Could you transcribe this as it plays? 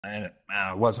And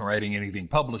I wasn't writing anything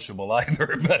publishable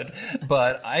either,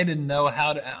 but I didn't know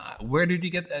how to, where did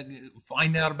you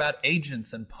find out about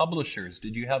agents and publishers?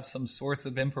 Did you have some source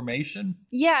of information?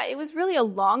 Yeah, it was really a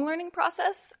long learning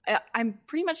process. I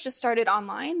pretty much just started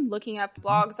online, looking up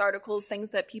blogs, articles,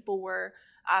 things that people were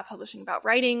publishing about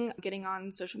writing, getting on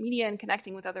social media and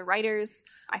connecting with other writers.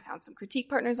 I found some critique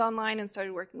partners online and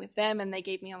started working with them, and they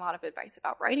gave me a lot of advice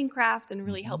about writing craft and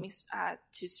really helped me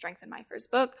to strengthen my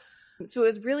first book. So it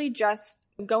was really just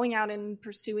going out and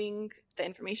pursuing the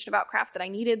information about craft that I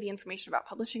needed, the information about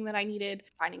publishing that I needed,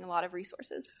 finding a lot of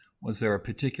resources. Was there a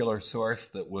particular source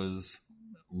that was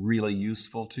really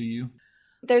useful to you?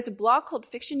 There's a blog called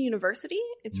Fiction University.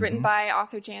 It's written by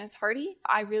author Janice Hardy.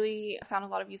 I really found a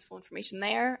lot of useful information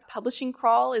there. Publishing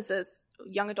Crawl is a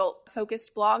young adult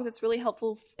focused blog that's really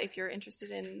helpful if you're interested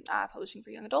in publishing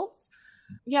for young adults.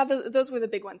 Yeah, those were the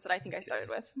big ones that I think I started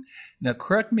with. Now,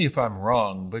 correct me if I'm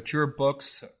wrong, but your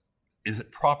books, is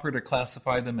it proper to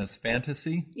classify them as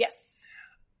fantasy? Yes.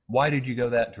 Why did you go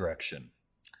that direction?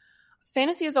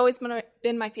 Fantasy has always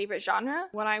been my favorite genre.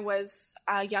 When I was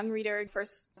a young reader,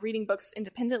 first reading books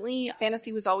independently,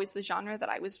 fantasy was always the genre that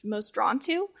I was most drawn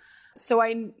to. So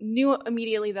I knew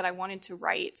immediately that I wanted to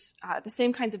write the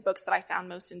same kinds of books that I found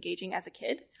most engaging as a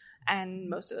kid, and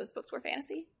most of those books were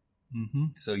fantasy.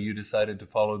 So you decided to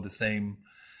follow the same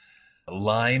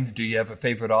line. Do you have a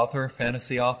favorite author,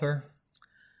 fantasy author?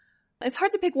 It's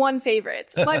hard to pick one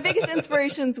favorite. My biggest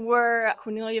inspirations were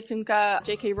Cornelia Funke,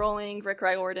 J.K. Rowling, Rick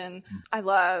Riordan. I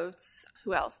loved,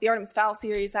 who else? The Artemis Fowl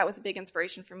series. That was a big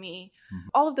inspiration for me.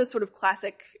 All of those sort of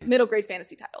classic middle grade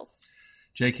fantasy titles.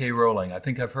 J.K. Rowling. I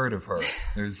think I've heard of her.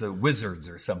 There's Wizards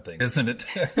or something, isn't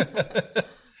it?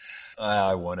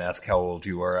 I won't ask how old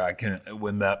you are.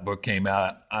 When that book came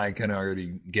out, I can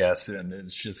already guess, and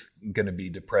it's just going to be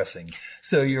depressing.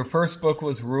 So your first book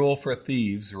was Rule for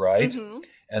Thieves, right?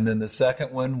 And then the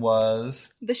second one was?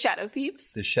 The Shadow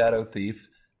Thieves. The Shadow Thieves.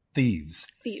 Thieves.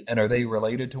 And are they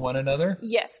related to one another?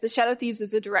 Yes. The Shadow Thieves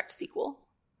is a direct sequel.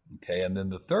 Okay. And then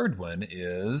the third one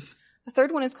is? The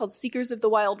third one is called Seekers of the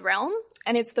Wild Realm,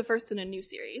 and it's the first in a new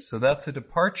series. So that's a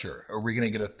departure. Are we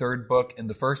going to get a third book in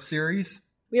the first series?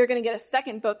 We are going to get a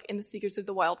second book in the Seekers of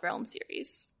the Wild Realm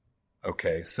series.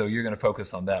 Okay, so you're going to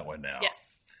focus on that one now.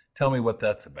 Yes. Tell me what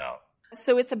that's about.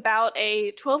 So it's about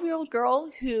a 12-year-old girl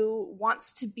who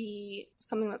wants to be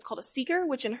something that's called a seeker,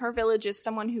 which in her village is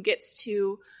someone who gets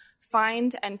to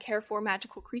find and care for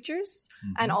magical creatures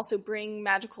and also bring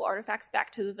magical artifacts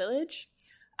back to the village.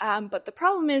 But the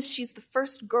problem is she's the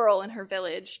first girl in her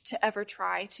village to ever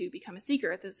try to become a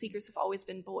seeker. The seekers have always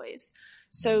been boys.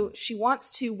 So she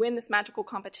wants to win this magical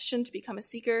competition to become a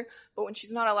seeker, but when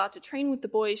she's not allowed to train with the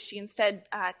boys, she instead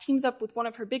teams up with one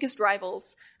of her biggest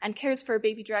rivals and cares for a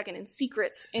baby dragon in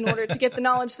secret in order to get the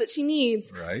knowledge that she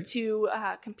needs to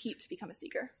compete to become a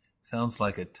seeker. Sounds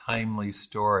like a timely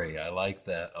story. I like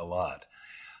that a lot.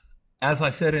 As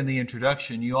I said in the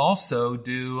introduction, you also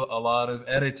do a lot of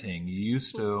editing. You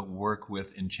used to work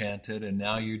with Enchanted, and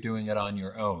now you're doing it on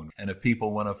your own. And if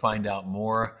people want to find out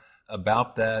more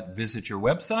about that, visit your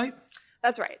website?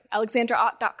 That's right,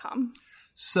 alexandraott.com.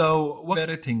 So what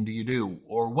editing do you do,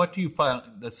 or what do you find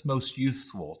that's most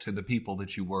useful to the people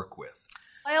that you work with?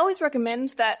 I always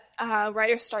recommend that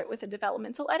writers start with a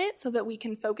developmental edit so that we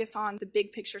can focus on the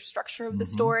big picture structure of the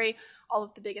story, all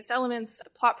of the biggest elements,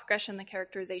 the plot progression, the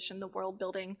characterization, the world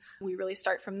building. We really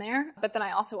start from there. But then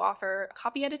I also offer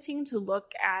copy editing to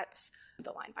look at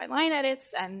the line-by-line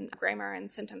edits and grammar and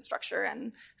sentence structure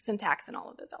and syntax and all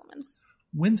of those elements.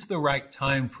 When's the right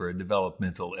time for a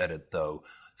developmental edit, though?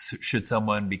 Should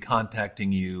someone be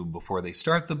contacting you before they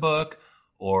start the book,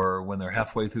 or when they're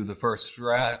halfway through the first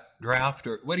draft,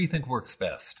 or what do you think works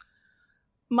best?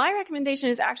 My recommendation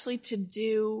is actually to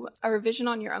do a revision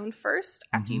on your own first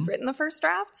after you've written the first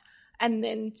draft, and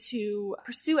then to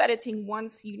pursue editing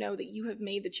once you know that you have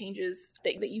made the changes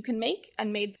that you can make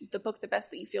and made the book the best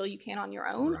that you feel you can on your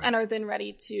own, and are then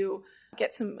ready to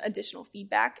get some additional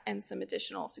feedback and some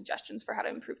additional suggestions for how to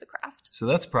improve the craft. So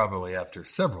that's probably after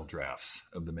several drafts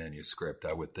of the manuscript,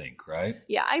 I would think, right?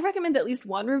 Yeah, I recommend at least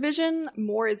one revision.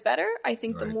 More is better. I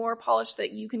think the more polished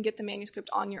that you can get the manuscript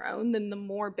on your own, then the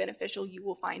more beneficial you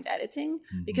will find editing,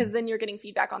 because then you're getting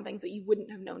feedback on things that you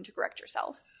wouldn't have known to correct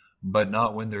yourself. But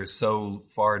not when they're so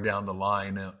far down the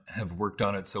line, have worked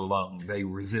on it so long, they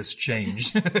resist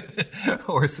change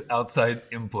or outside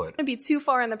input. It'd be too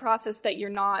far in the process that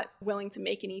you're not willing to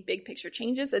make any big picture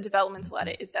changes. A developmental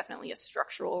edit is definitely a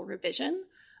structural revision.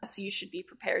 So you should be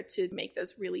prepared to make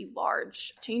those really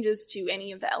large changes to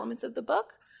any of the elements of the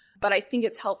book. But I think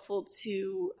it's helpful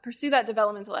to pursue that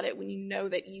developmental edit when you know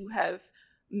that you have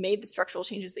made the structural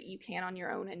changes that you can on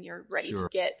your own, and you're ready to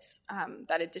get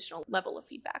that additional level of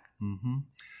feedback. Mm-hmm.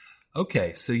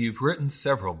 Okay, so you've written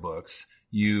several books.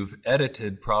 You've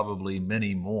edited probably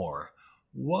many more.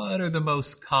 What are the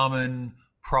most common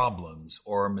problems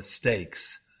or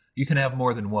mistakes? You can have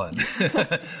more than one.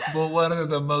 But what are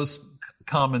the most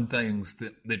common things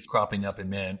that cropping up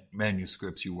in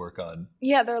manuscripts you work on?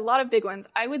 Yeah, there are a lot of big ones.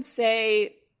 I would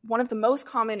say one of the most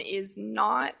common is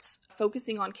not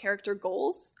focusing on character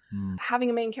goals. Having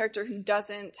a main character who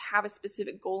doesn't have a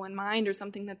specific goal in mind or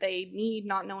something that they need,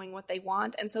 not knowing what they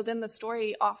want. And so then the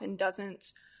story often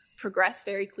doesn't progress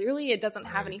very clearly. It doesn't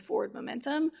have any forward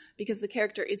momentum because the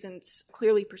character isn't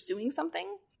clearly pursuing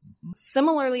something.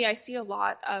 Similarly, I see a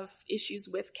lot of issues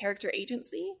with character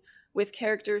agency, with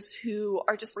characters who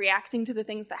are just reacting to the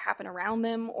things that happen around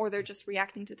them, or they're just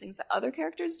reacting to things that other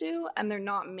characters do, and they're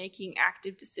not making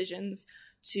active decisions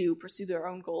to pursue their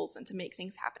own goals and to make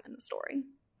things happen in the story.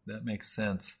 That makes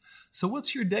sense. So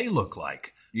what's your day look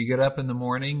like? You get up in the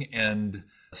morning and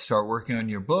start working on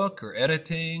your book or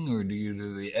editing, or do you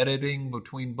do the editing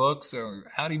between books, or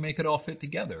how do you make it all fit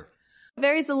together? It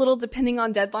varies a little depending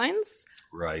on deadlines.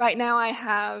 Right now I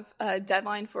have a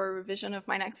deadline for a revision of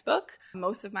my next book.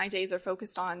 Most of my days are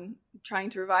focused on trying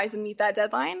to revise and meet that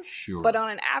deadline. Sure. But on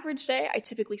an average day, I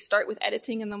typically start with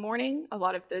editing in the morning. A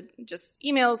lot of the just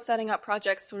emails, setting up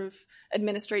projects, sort of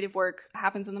administrative work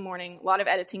happens in the morning. A lot of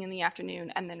editing in the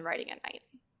afternoon, and then writing at night.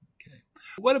 Okay.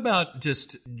 What about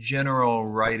just general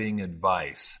writing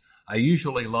advice? I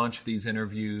usually launch these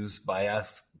interviews by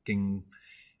asking,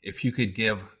 if you could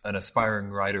give an aspiring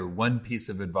writer one piece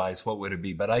of advice, what would it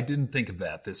be? But I didn't think of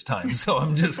that this time, so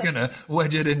I'm just going to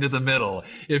wedge it into the middle.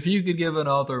 If you could give an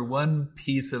author one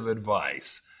piece of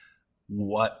advice,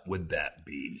 what would that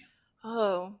be?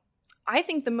 Oh, I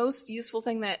think the most useful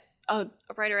thing that a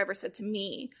writer ever said to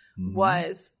me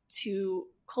was to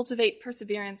cultivate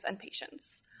perseverance and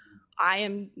patience. I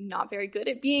am not very good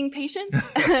at being patient.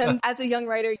 As a young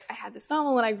writer, I had this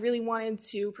novel and I really wanted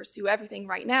to pursue everything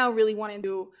right now, really wanted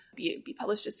to be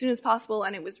published as soon as possible.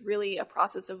 And it was really a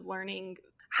process of learning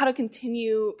how to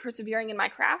continue persevering in my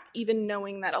craft, even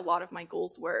knowing that a lot of my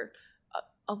goals were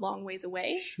a long ways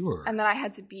away. Sure. And that I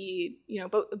had to be,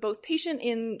 both patient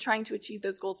in trying to achieve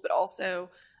those goals, but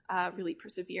also really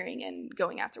persevering and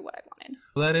going after what I wanted.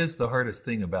 Well, that is the hardest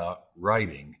thing about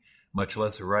writing, much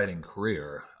less a writing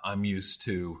career. I'm used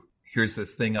to, here's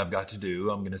this thing I've got to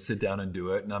do. I'm going to sit down and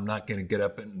do it, and I'm not going to get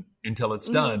up until it's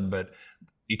done. But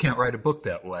you can't write a book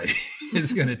that way.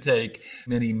 It's going to take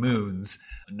many moons,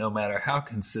 no matter how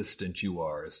consistent you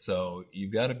are. So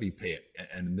you've got to be patient.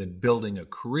 And then building a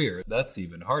career, that's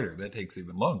even harder. That takes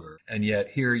even longer. And yet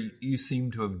here you seem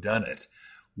to have done it.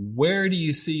 Where do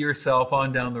you see yourself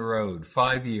on down the road,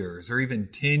 5 years or even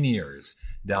 10 years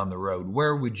down the road?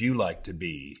 Where would you like to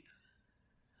be?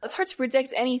 It's hard to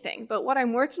predict anything, but what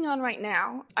I'm working on right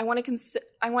now, I want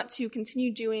to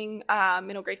continue doing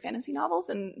middle grade fantasy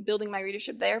novels and building my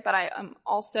readership there, but I am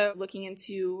also looking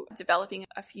into developing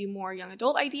a few more young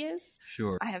adult ideas.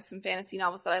 Sure. I have some fantasy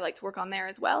novels that I like to work on there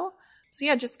as well. So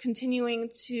yeah, just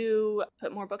continuing to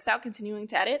put more books out, continuing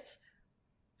to edit.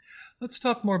 Let's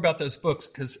talk more about those books,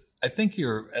 because I think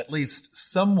you're at least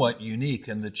somewhat unique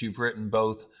in that you've written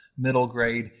both middle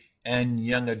grade and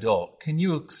young adult. Can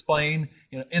you explain,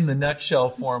 in the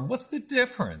nutshell form, what's the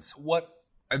difference? What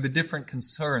are the different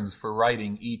concerns for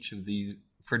writing each of these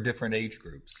for different age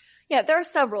groups? Yeah, there are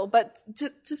several, but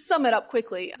to sum it up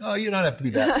quickly. Oh, you don't have to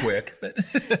be that quick. But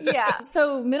Yeah,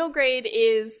 so middle grade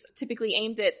is typically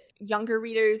aimed at younger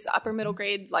readers. Upper middle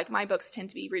grade, like my books, tend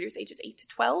to be readers ages 8 to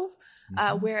 12,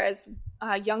 whereas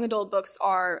young adult books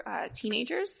are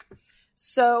teenagers.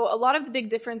 So a lot of the big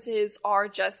differences are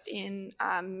just in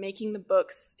making the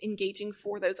books engaging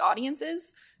for those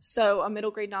audiences. So a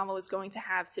middle grade novel is going to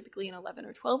have typically an 11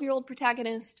 or 12-year-old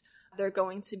protagonist. They're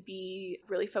going to be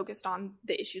really focused on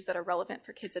the issues that are relevant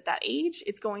for kids at that age.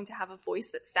 It's going to have a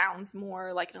voice that sounds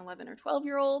more like an 11 or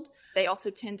 12-year-old. They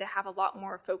also tend to have a lot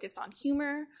more focus on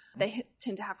humor. They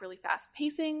tend to have really fast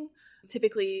pacing.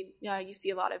 Typically, you see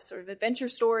a lot of sort of adventure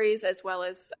stories as well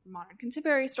as modern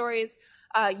contemporary stories.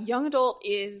 Young adult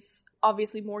is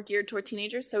obviously more geared toward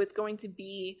teenagers, so it's going to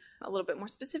be a little bit more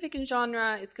specific in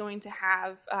genre. It's going to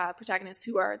have protagonists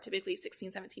who are typically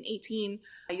 16, 17, 18.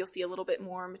 You'll see a little bit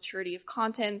more maturity of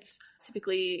content,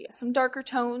 typically some darker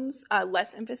tones,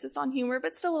 less emphasis on humor,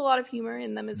 but still a lot of humor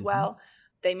in them as well.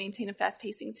 They maintain a fast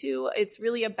pacing too. It's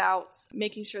really about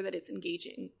making sure that it's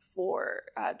engaging for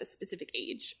the specific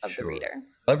age of the reader.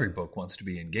 Every book wants to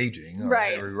be engaging, or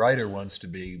right. Every writer wants to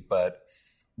be, but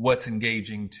what's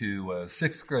engaging to a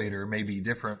sixth grader may be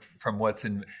different from what's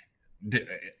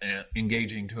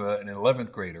engaging to an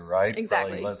 11th grader, right?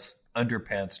 Exactly. Probably less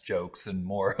underpants jokes and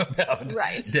more about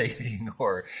Right. dating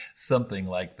or something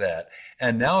like that.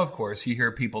 And now, of course, you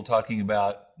hear people talking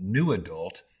about new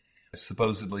adult,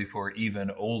 supposedly for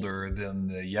even older than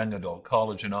the young adult,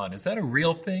 college and on. Is that a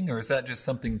real thing, or is that just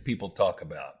something people talk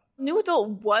about? New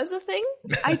adult was a thing.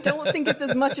 I don't think it's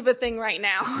as much of a thing right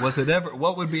now. Was it ever?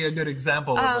 What would be a good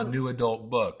example of a new adult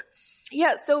book?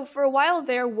 Yeah, so for a while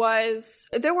there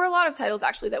were a lot of titles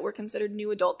actually that were considered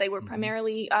new adult. They were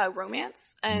primarily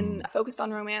romance and focused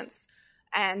on romance,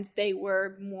 and they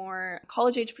were more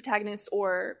college-age protagonists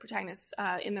or protagonists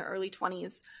in their early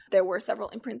 20s. There were several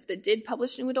imprints that did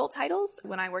publish new adult titles.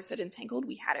 When I worked at Entangled,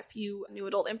 we had a few new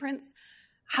adult imprints.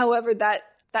 However, that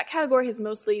category has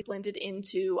mostly blended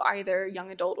into either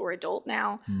young adult or adult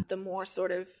now. The more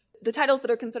sort of the titles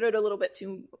that are considered a little bit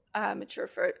too mature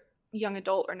for young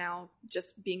adult are now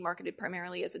just being marketed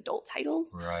primarily as adult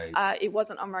titles. Right. It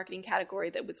wasn't a marketing category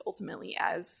that was ultimately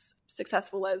as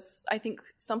successful as I think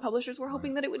some publishers were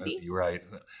hoping that it would be. You're right.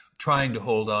 Trying to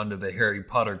hold on to the Harry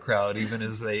Potter crowd even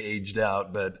as they aged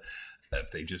out, but if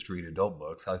they just read adult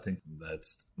books, I think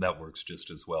that works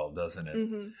just as well, doesn't it?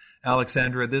 Mm-hmm.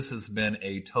 Alexandra, this has been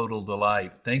a total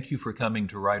delight. Thank you for coming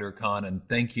to WriterCon, and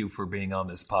thank you for being on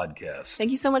this podcast.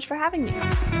 Thank you so much for having me.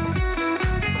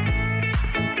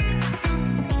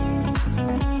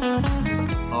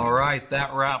 All right,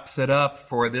 that wraps it up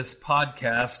for this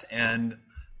podcast. And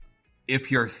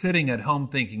if you're sitting at home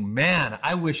thinking, man,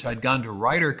 I wish I'd gone to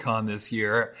WriterCon this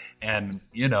year, and,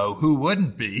 who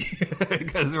wouldn't be?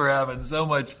 Because we're having so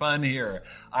much fun here.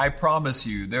 I promise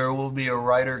you, there will be a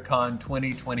WriterCon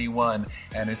 2021,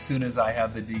 and as soon as I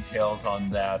have the details on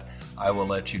that, I will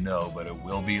let you know. But it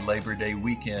will be Labor Day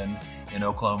weekend in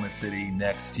Oklahoma City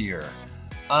next year.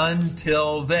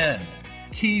 Until then,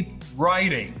 keep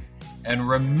writing, and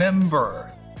remember,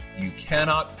 you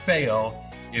cannot fail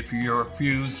if you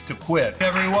refuse to quit.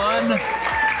 Everyone,